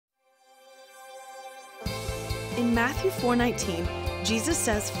In Matthew 4:19, Jesus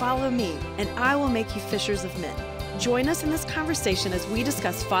says, "Follow me, and I will make you fishers of men." Join us in this conversation as we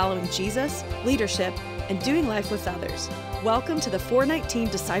discuss following Jesus, leadership, and doing life with others. Welcome to the 419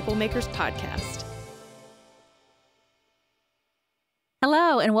 Disciple Makers Podcast.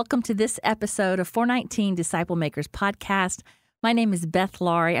 Hello, and welcome to this episode of 419 Disciple Makers Podcast. My name is Beth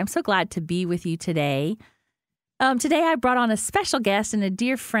Laurie. I'm so glad to be with you today. Today I brought on a special guest and a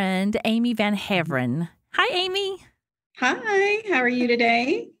dear friend, Amy Van Haveren. Hi, Amy. Hi, how are you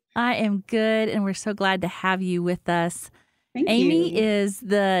today? I am good, and we're so glad to have you with us. Thank Amy you. is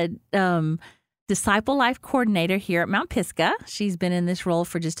the Disciple Life Coordinator here at Mount Pisgah. She's been in this role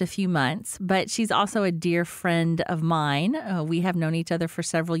for just a few months, but she's also a dear friend of mine. We have known each other for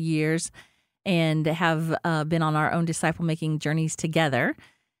several years and have been on our own disciple-making journeys together.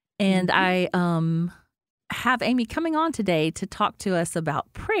 And I have Amy coming on today to talk to us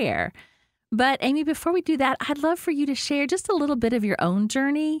about prayer. But Amy, before we do that, I'd love for you to share just a little bit of your own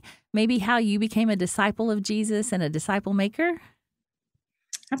journey, maybe how you became a disciple of Jesus and a disciple maker.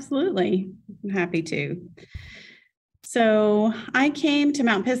 Absolutely. I'm happy to. So I came to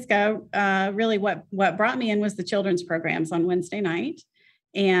Mount Pisgah. Really what brought me in was the children's programs on Wednesday night.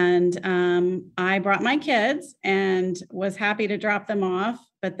 And I brought my kids and was happy to drop them off.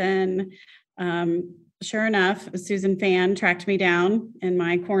 But then sure enough, Susan Fan tracked me down in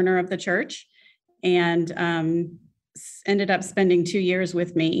my corner of the church and ended up spending 2 years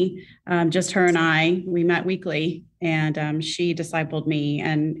with me. Just her and I, we met weekly, and she discipled me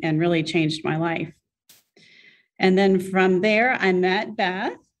and really changed my life. And then from there, I met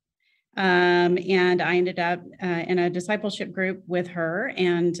Beth, and I ended up in a discipleship group with her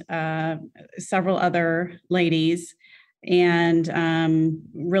and several other ladies, and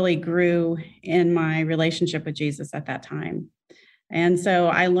really grew in my relationship with Jesus at that time. And so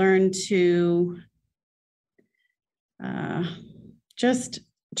I learned to just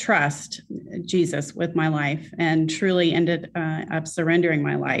trust Jesus with my life, and truly ended up surrendering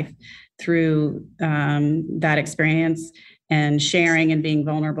my life through that experience and sharing and being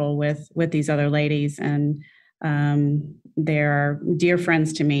vulnerable with these other ladies. And they're dear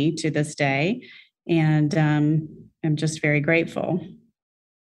friends to me to this day. And I'm just very grateful.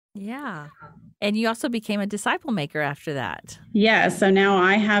 Yeah. And you also became a disciple maker after that. Yeah. So now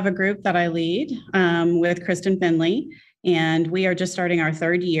I have a group that I lead with Kristen Finley, and we are just starting our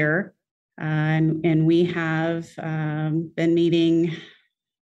third year. And we have been meeting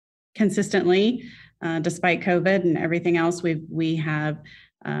consistently despite COVID and everything else. We have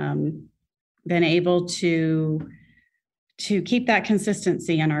been able to keep that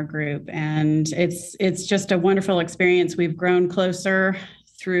consistency in our group. And it's just a wonderful experience. We've grown closer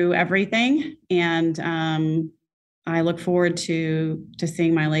through everything. And I look forward to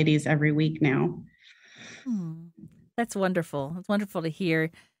seeing my ladies every week now. That's wonderful. It's wonderful to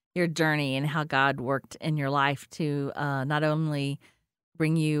hear your journey and how God worked in your life to not only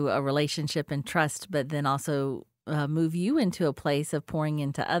bring you a relationship and trust, but then also move you into a place of pouring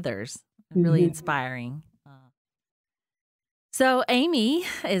into others. Really inspiring. So Amy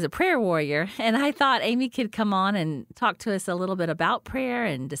is a prayer warrior, and I thought Amy could come on and talk to us a little bit about prayer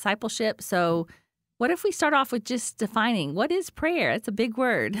and discipleship. So what if we start off with just defining what is prayer? It's a big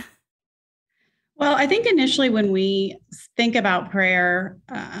word. Well, I think initially when we think about prayer,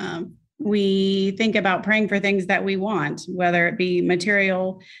 we think about praying for things that we want, whether it be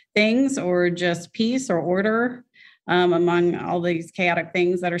material things or just peace or order among all these chaotic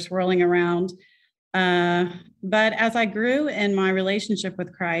things that are swirling around. But as I grew in my relationship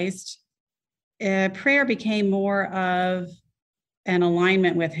with Christ, prayer became more of an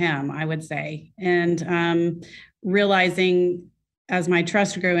alignment with Him, I would say, and realizing as my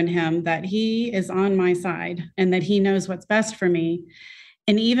trust grew in Him that He is on my side and that He knows what's best for me.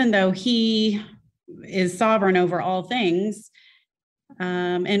 And even though He is sovereign over all things,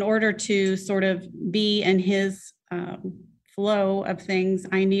 in order to sort of be in His flow of things,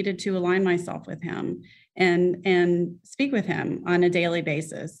 I needed to align myself with Him and speak with Him on a daily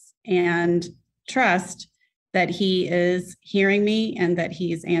basis and trust that He is hearing me and that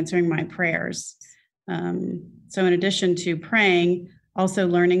He's answering my prayers. So in addition to praying, also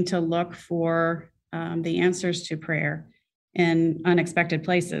learning to look for the answers to prayer in unexpected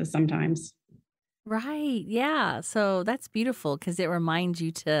places sometimes. Right. Yeah. So that's beautiful because it reminds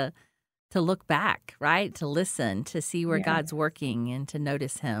you to look back, right? To listen, to see where God's working and to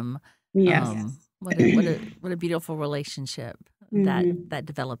notice Him. Yes. What a beautiful relationship that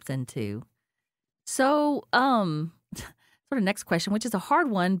develops into. So, sort of next question, which is a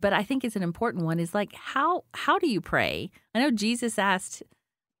hard one, but I think it's an important one, is like, how do you pray? I know Jesus asked,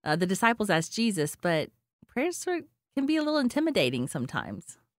 the disciples asked Jesus, but prayer can be a little intimidating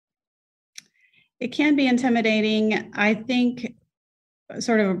sometimes. It can be intimidating. I think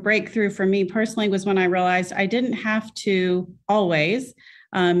sort of a breakthrough for me personally was when I realized I didn't have to always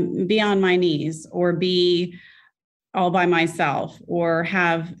be on my knees or be all by myself or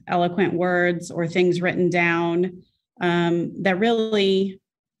have eloquent words or things written down. That really,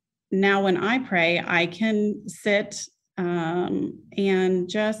 now when I pray, I can sit and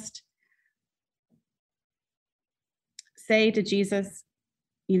just say to Jesus,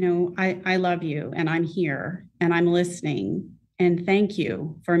 I love you and I'm here and I'm listening. And thank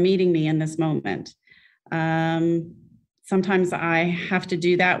you for meeting me in this moment. Sometimes I have to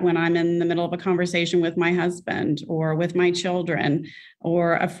do that when I'm in the middle of a conversation with my husband or with my children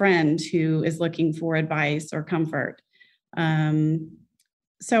or a friend who is looking for advice or comfort.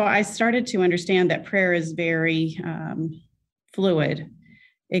 So I started to understand that prayer is very fluid.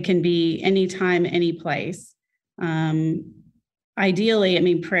 It can be anytime, any place.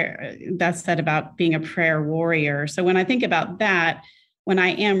 Ideally, prayer, that's said about being a prayer warrior. So when I think about that, when I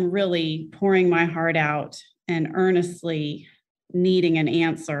am really pouring my heart out and earnestly needing an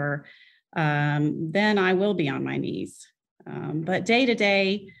answer, then I will be on my knees. But day to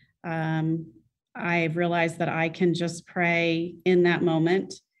day, I've realized that I can just pray in that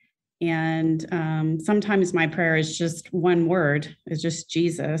moment. And sometimes my prayer is just one word, it's just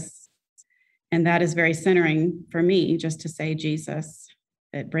Jesus. And that is very centering for me, just to say Jesus.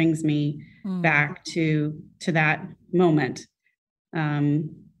 It brings me back to that moment.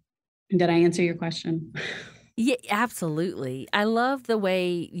 Did I answer your question? Yeah, absolutely. I love the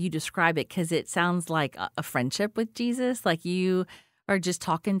way you describe it because it sounds like a friendship with Jesus. Like you are just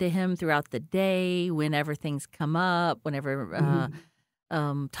talking to him throughout the day, whenever things come up, whenever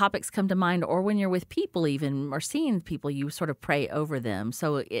topics come to mind, or when you're with people even, or seeing people, you sort of pray over them.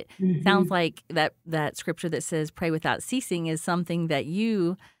 So it sounds like that scripture that says pray without ceasing is something that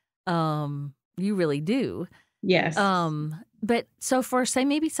you really do. Yes. But so for, say,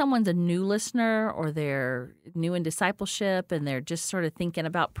 maybe someone's a new listener or they're new in discipleship and they're just sort of thinking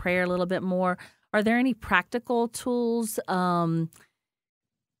about prayer a little bit more, are there any practical tools, something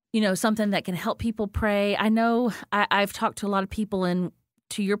that can help people pray? I know I've talked to a lot of people, and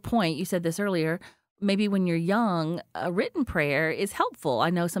to your point, you said this earlier, maybe when you're young, a written prayer is helpful.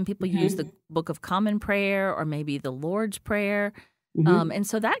 I know some people use the Book of Common Prayer or maybe the Lord's Prayer. And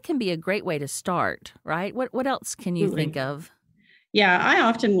so that can be a great way to start, right? What else can you think of? Yeah, I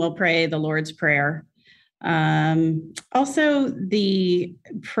often will pray the Lord's Prayer. Also, the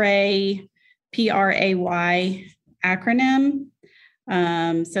Pray, Pray acronym.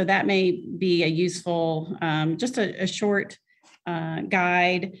 So that may be a useful, just a short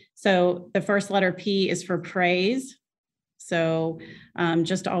guide. So the first letter P is for praise. So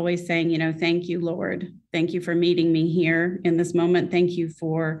just always saying, thank you, Lord. Thank you for meeting me here in this moment. Thank you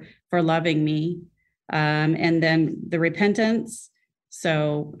for loving me. And then the repentance.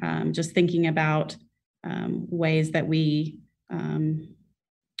 So just thinking about ways that we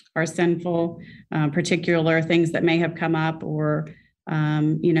are sinful, particular things that may have come up, or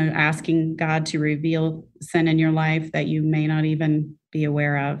asking God to reveal sin in your life that you may not even be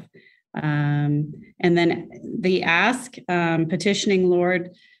aware of. And then the ask, petitioning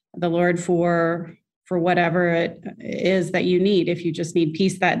the Lord for whatever it is that you need. If you just need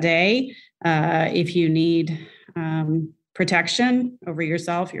peace that day, if you need protection over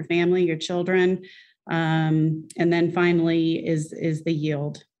yourself, your family, your children. And then finally is the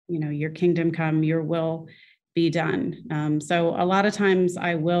yield. Your kingdom come, your will be done. So a lot of times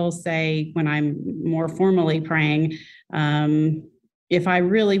I will say, when I'm more formally praying, if I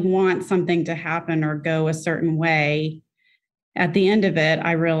really want something to happen or go a certain way, at the end of it,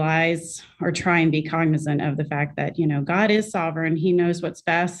 I realize, or try and be cognizant of the fact that, God is sovereign. He knows what's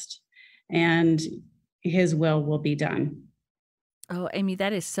best, and his will be done. Oh, Amy,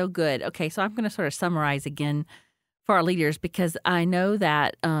 that is so good. Okay, so I'm going to sort of summarize again for our leaders, because I know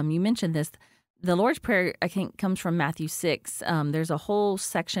that you mentioned this. The Lord's Prayer, I think, comes from Matthew 6. There's a whole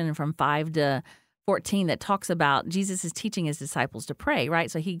section from 5 to 14 that talks about Jesus is teaching his disciples to pray, right?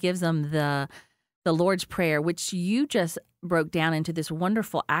 So he gives them the Lord's Prayer, which you just broke down into this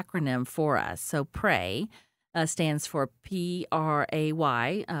wonderful acronym for us. So pray stands for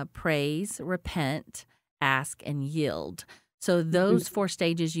P-R-A-Y, praise, repent, ask, and yield. So those 4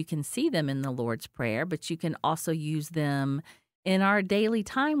 stages, you can see them in the Lord's Prayer, but you can also use them in our daily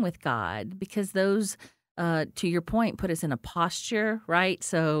time with God, because those, to your point, put us in a posture, right?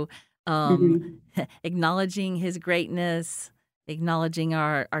 So acknowledging his greatness, acknowledging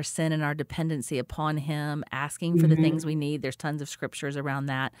our sin and our dependency upon him, asking for the things we need. There's tons of scriptures around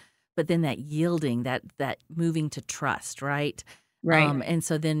that. but then that yielding, that moving to trust, right? Right. And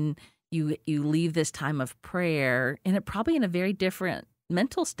so then you leave this time of prayer, and it probably in a very different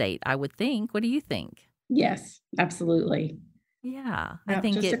mental state, I would think. What do you think? Yes, absolutely. Yeah, I Yep,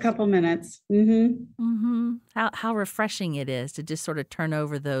 think just a it. couple minutes. How refreshing it is to just sort of turn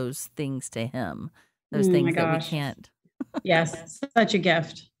over those things to Him, those Oh my things that we gosh. can't. Yes, such a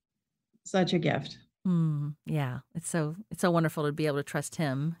gift. Such a gift. Yeah, it's so wonderful to be able to trust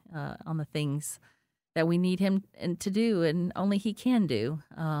Him on the things that we need Him to do, and only He can do.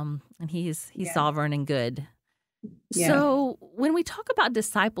 And He's Yeah. sovereign and good. Yeah. So when we talk about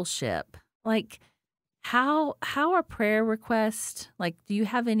discipleship, like how are prayer requests? Like, do you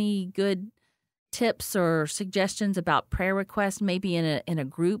have any good tips or suggestions about prayer requests, maybe in a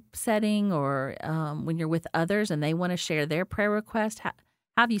group setting, or when you're with others and they want to share their prayer request? How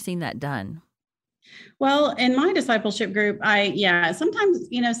have you seen that done? Well, in my discipleship group, sometimes,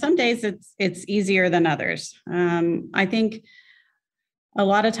 some days it's easier than others. I think a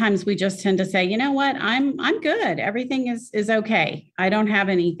lot of times we just tend to say, you know what, I'm good. Everything is okay. I don't have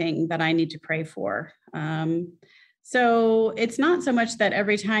anything that I need to pray for. So it's not so much that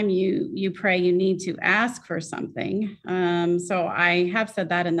every time you pray, you need to ask for something. So I have said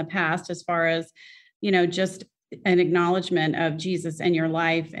that in the past, as far as, just an acknowledgement of Jesus in your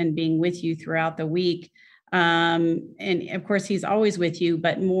life and being with you throughout the week. And of course, He's always with you,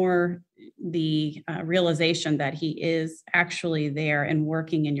 but more the realization that He is actually there and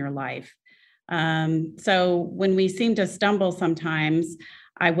working in your life. So when we seem to stumble sometimes,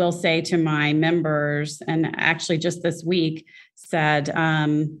 I will say to my members, and actually just this week said,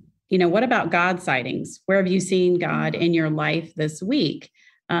 what about God sightings? Where have you seen God in your life this week?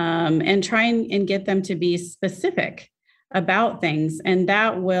 And try and get them to be specific about things. And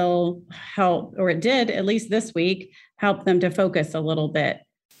that will help, or it did, at least this week, help them to focus a little bit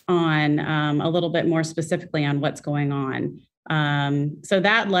on a little bit more specifically on what's going on. So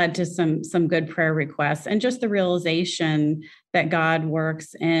that led to some good prayer requests, and just the realization that God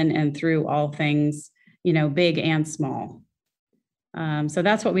works in and through all things, big and small. So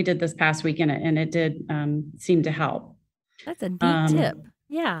that's what we did this past week, and it did seem to help. That's a neat tip.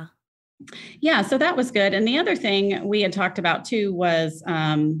 Yeah. Yeah, so that was good. And the other thing we had talked about too was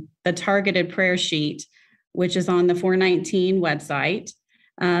the targeted prayer sheet, which is on the 419 website.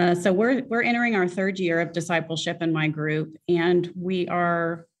 So we're entering our third year of discipleship in my group, and we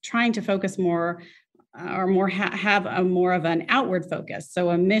are trying to focus more, have a more of an outward focus, so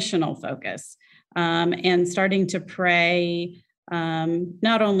a missional focus, and starting to pray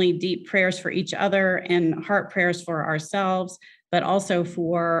not only deep prayers for each other and heart prayers for ourselves, but also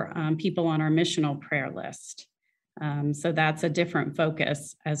for people on our missional prayer list. So that's a different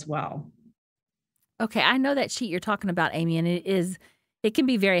focus as well. Okay, I know that sheet you're talking about, Amy, and it can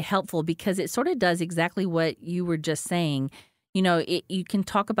be very helpful because it sort of does exactly what you were just saying. You can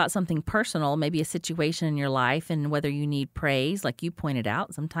talk about something personal, maybe a situation in your life, and whether you need praise, like you pointed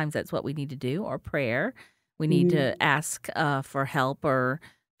out. Sometimes that's what we need to do, or prayer. We need to ask for help or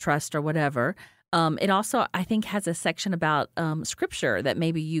trust or whatever. It also, I think, has a section about scripture that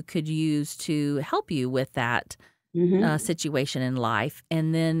maybe you could use to help you with that situation in life.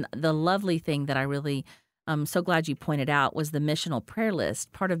 And then the lovely thing that I really so glad you pointed out was the missional prayer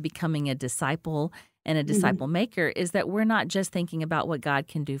list. Part of becoming a disciple and a disciple maker is that we're not just thinking about what God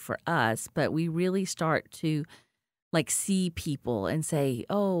can do for us, but we really start to see people and say,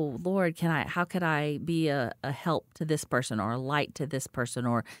 oh, Lord, how could I be a help to this person, or a light to this person,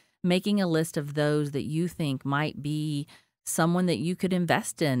 or making a list of those that you think might be someone that you could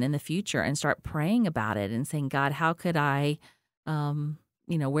invest in the future, and start praying about it and saying, God, how could I,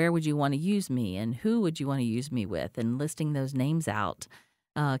 where would you want to use me, and who would you want to use me with? And listing those names out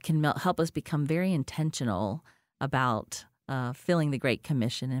can help us become very intentional about filling the Great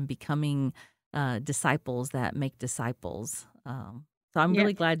Commission and becoming disciples that make disciples. So I'm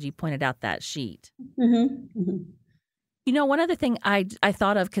really glad you pointed out that sheet. One other thing I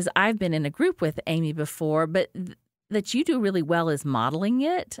thought of, because I've been in a group with Amy before, but that you do really well is modeling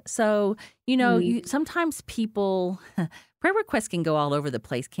it. So, sometimes people, prayer requests can go all over the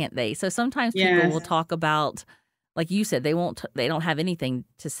place, can't they? So sometimes people will talk about, like you said, they don't have anything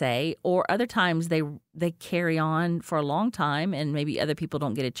to say, or other times they carry on for a long time and maybe other people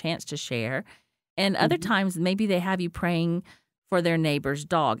don't get a chance to share. And other times maybe they have you praying for their neighbor's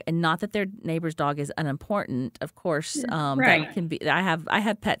dog, and not that their neighbor's dog is unimportant, of course. That can be. I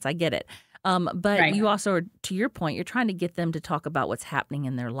have pets. I get it. But you also, to your point, you're trying to get them to talk about what's happening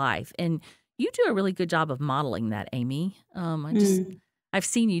in their life, and you do a really good job of modeling that, Amy. I've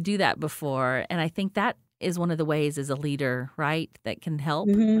seen you do that before, and I think that is one of the ways as a leader, right, that can help.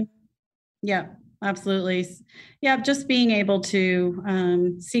 Yeah, absolutely. Yeah, just being able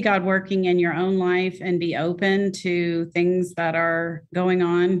to see God working in your own life and be open to things that are going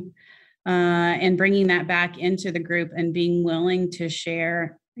on, and bringing that back into the group and being willing to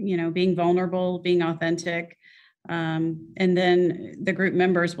share, being vulnerable, being authentic. And then the group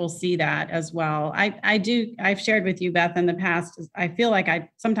members will see that as well. I've shared with you, Beth, in the past, I feel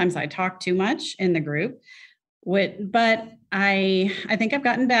like sometimes I talk too much in the group. But I think I've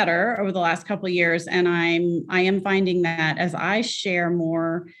gotten better over the last couple of years, and I am finding that as I share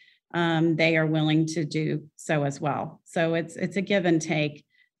more, they are willing to do so as well. So it's a give and take,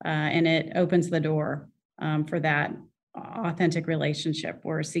 and it opens the door for that authentic relationship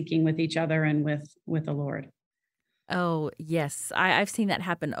we're seeking with each other and with the Lord. Oh, yes. I've seen that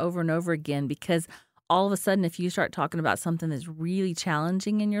happen over and over again because all of a sudden, if you start talking about something that's really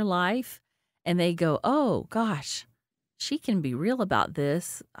challenging in your life and they go, oh, gosh, she can be real about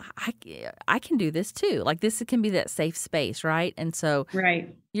this. I can do this too. Like this can be that safe space, right? And so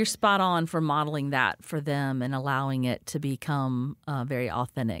Right. you're spot on for modeling that for them and allowing it to become very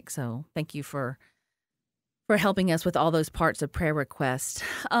authentic. So thank you for helping us with all those parts of prayer requests.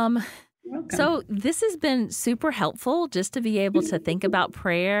 Welcome. So this has been super helpful just to be able to think about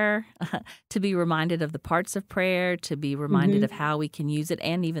prayer, to be reminded of the parts of prayer, to be reminded of how we can use it,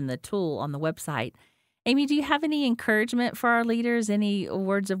 and even the tool on the website. Amy, do you have any encouragement for our leaders, any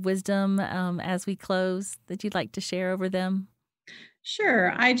words of wisdom as we close that you'd like to share over them?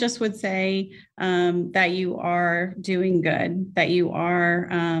 Sure. I just would say that you are doing good, that you are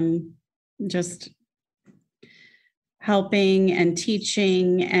just helping and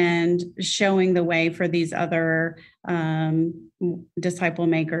teaching and showing the way for these other disciple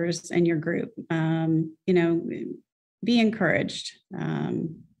makers in your group. Be encouraged.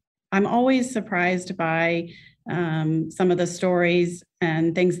 I'm always surprised by some of the stories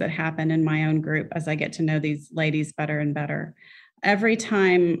and things that happen in my own group as I get to know these ladies better and better. Every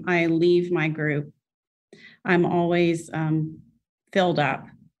time I leave my group, I'm always filled up,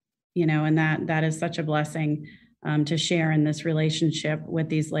 and that is such a blessing to share in this relationship with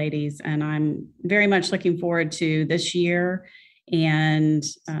these ladies. And I'm very much looking forward to this year and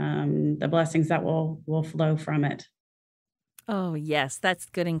the blessings that will flow from it. Oh, yes. That's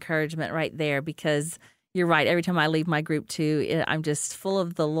good encouragement right there because you're right. Every time I leave my group too, I'm just full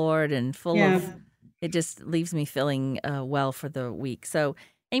of the Lord and full of, it just leaves me feeling well for the week. So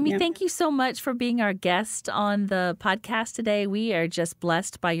Amy, thank you so much for being our guest on the podcast today. We are just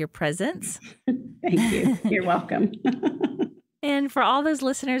blessed by your presence. Thank you. You're welcome. And for all those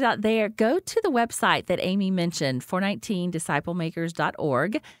listeners out there, go to the website that Amy mentioned,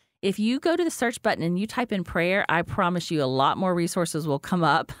 419disciplemakers.org. If you go to the search button and you type in prayer, I promise you a lot more resources will come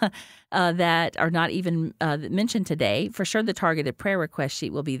up that are not even mentioned today. For sure, the targeted prayer request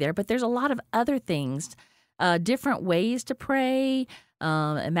sheet will be there, but there's a lot of other things, different ways to pray,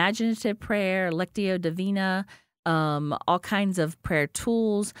 imaginative prayer, Lectio Divina, all kinds of prayer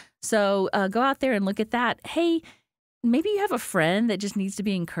tools. So go out there and look at that. Hey, maybe you have a friend that just needs to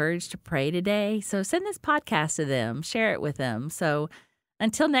be encouraged to pray today. So send this podcast to them, share it with them. So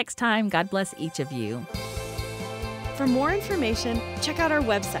until next time, God bless each of you. For more information, check out our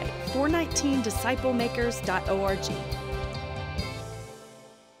website, 419disciplemakers.org.